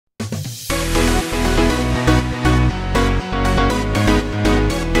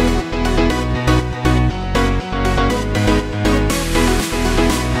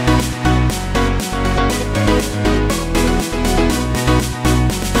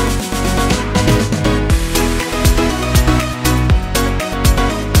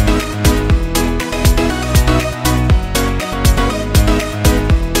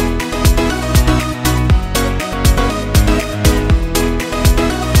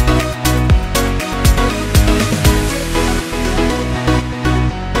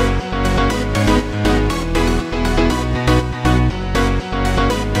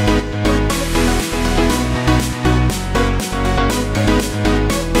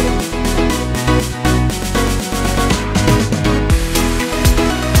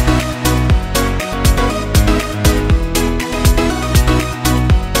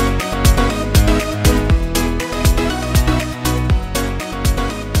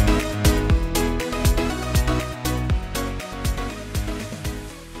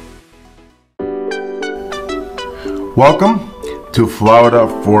Welcome to Florida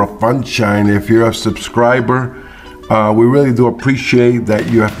for Funshine. If you're a subscriber, we really do appreciate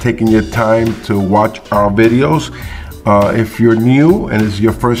that you have taken your time to watch our videos. If you're new and it's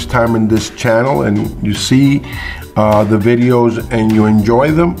your first time in this channel and you see the videos and you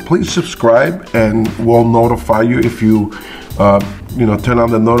enjoy them, please subscribe and we'll notify you if you turn on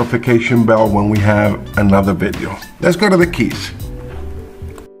the notification bell when we have another video. Let's go to the keys.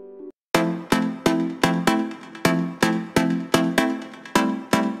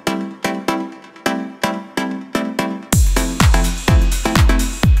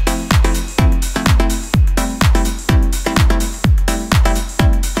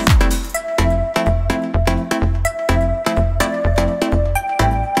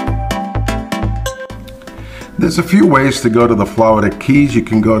 There's a few ways to go to the Florida Keys. You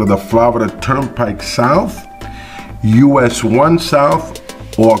can go to the Florida Turnpike South, US 1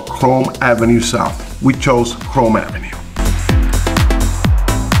 South, or Chrome Avenue South. We chose Chrome Avenue.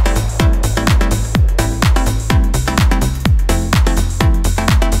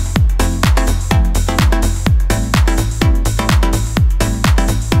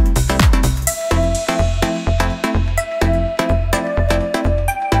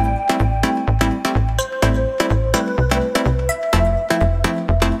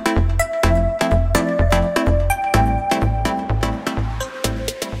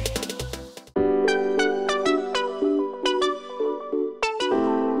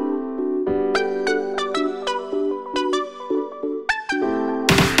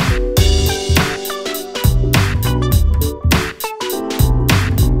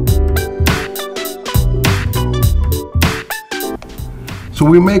 So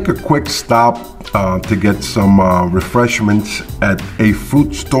we make a quick stop to get some refreshments at a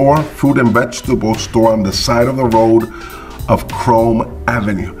fruit and vegetable store on the side of the road of Chrome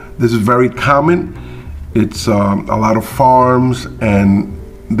Avenue. This is very common. It's a lot of farms and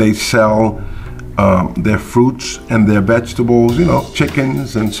they sell their fruits and their vegetables,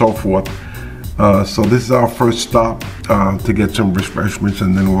 chickens and so forth. So this is our first stop to get some refreshments,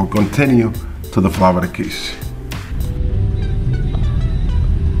 and then we'll continue to the Florida Keys.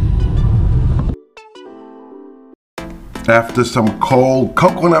 After some cold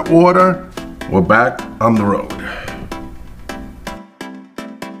coconut water, we're back on the road.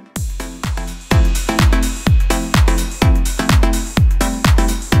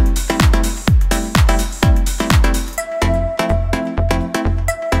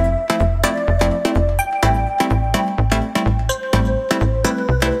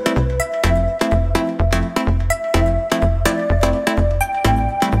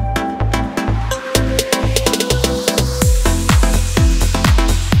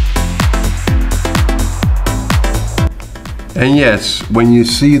 And yes, when you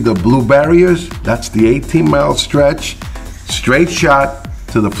see the blue barriers, that's the 18-mile stretch, straight shot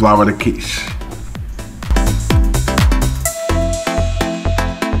to the Florida Keys.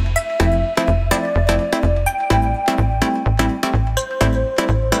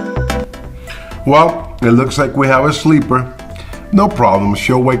 Well, it looks like we have a sleeper. No problem,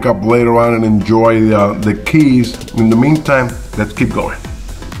 she'll wake up later on and enjoy the Keys. In the meantime, let's keep going.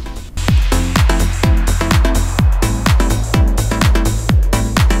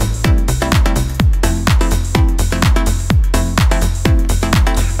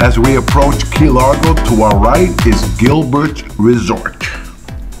 As we approach Key Largo, to our right is Gilbert Resort.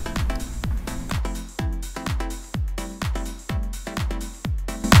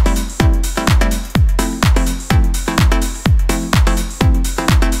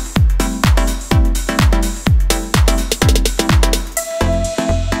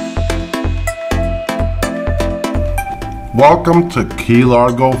 Welcome to Key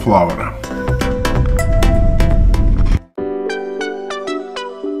Largo, Florida.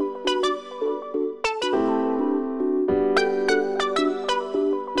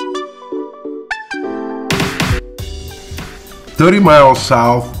 "30 miles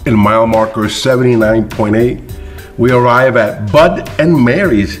south in mile marker 79.8, we arrive at Bud and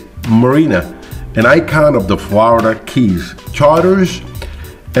Mary's Marina, an icon of the Florida Keys. Charters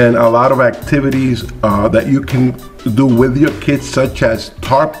and a lot of activities that you can do with your kids, such as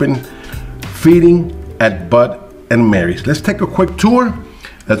tarpon feeding at Bud and Mary's. Let's take a quick tour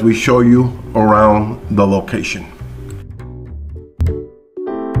as we show you around the location.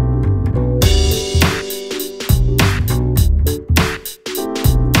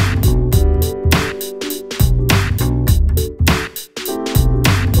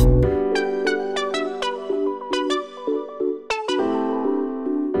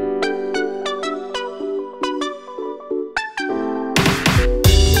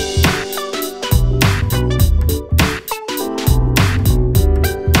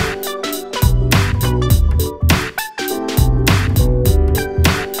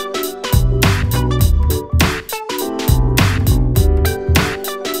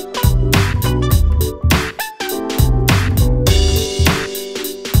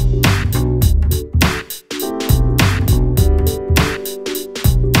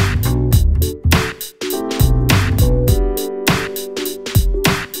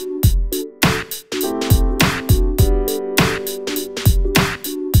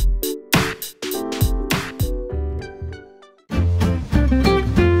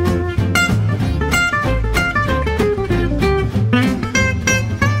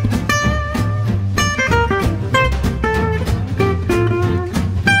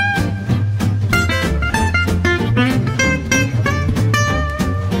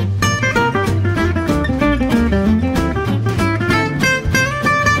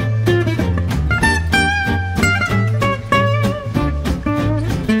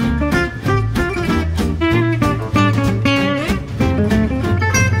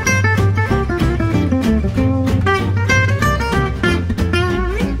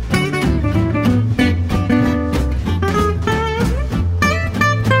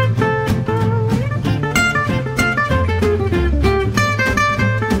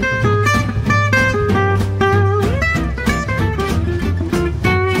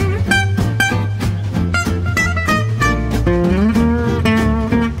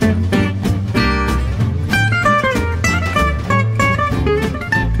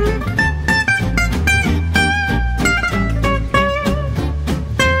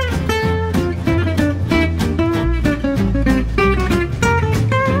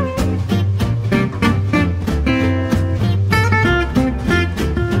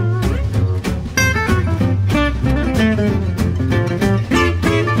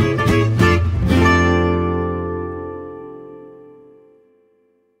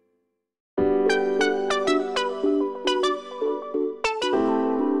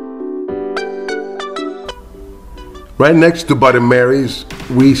 Right next to Bud and Mary's,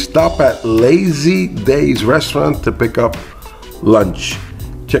 we stop at Lazy Days Restaurant to pick up lunch.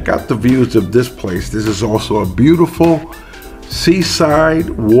 Check out the views of this place. This is also a beautiful seaside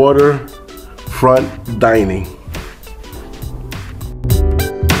waterfront dining.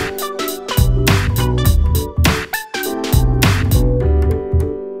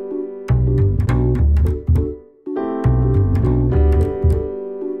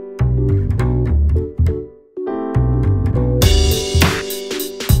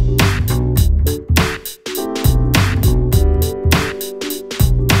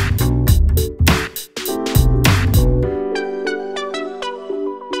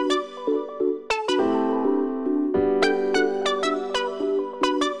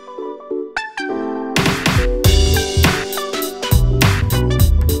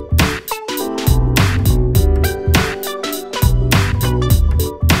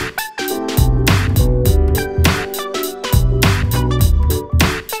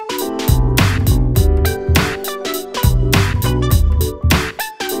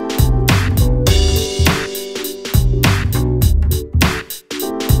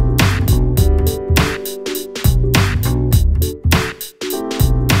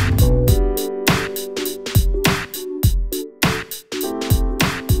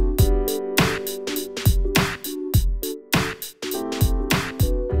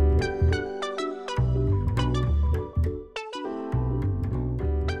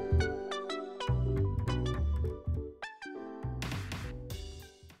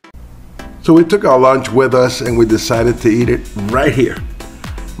 So we took our lunch with us and we decided to eat it right here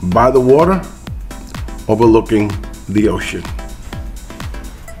by the water overlooking the ocean.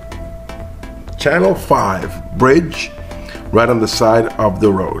 Channel 5 bridge right on the side of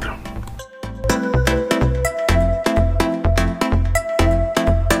the road.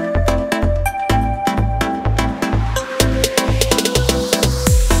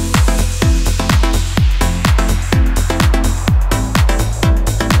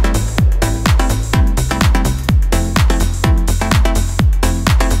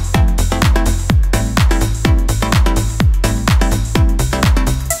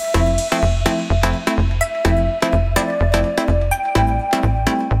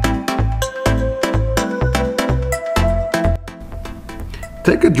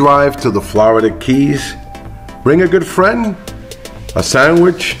 Take a drive to the Florida Keys, bring a good friend, a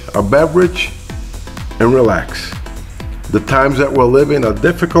sandwich, a beverage, and relax. The times that we're living are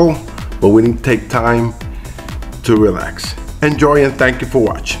difficult, but we need to take time to relax. Enjoy and thank you for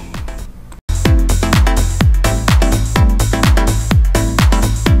watching.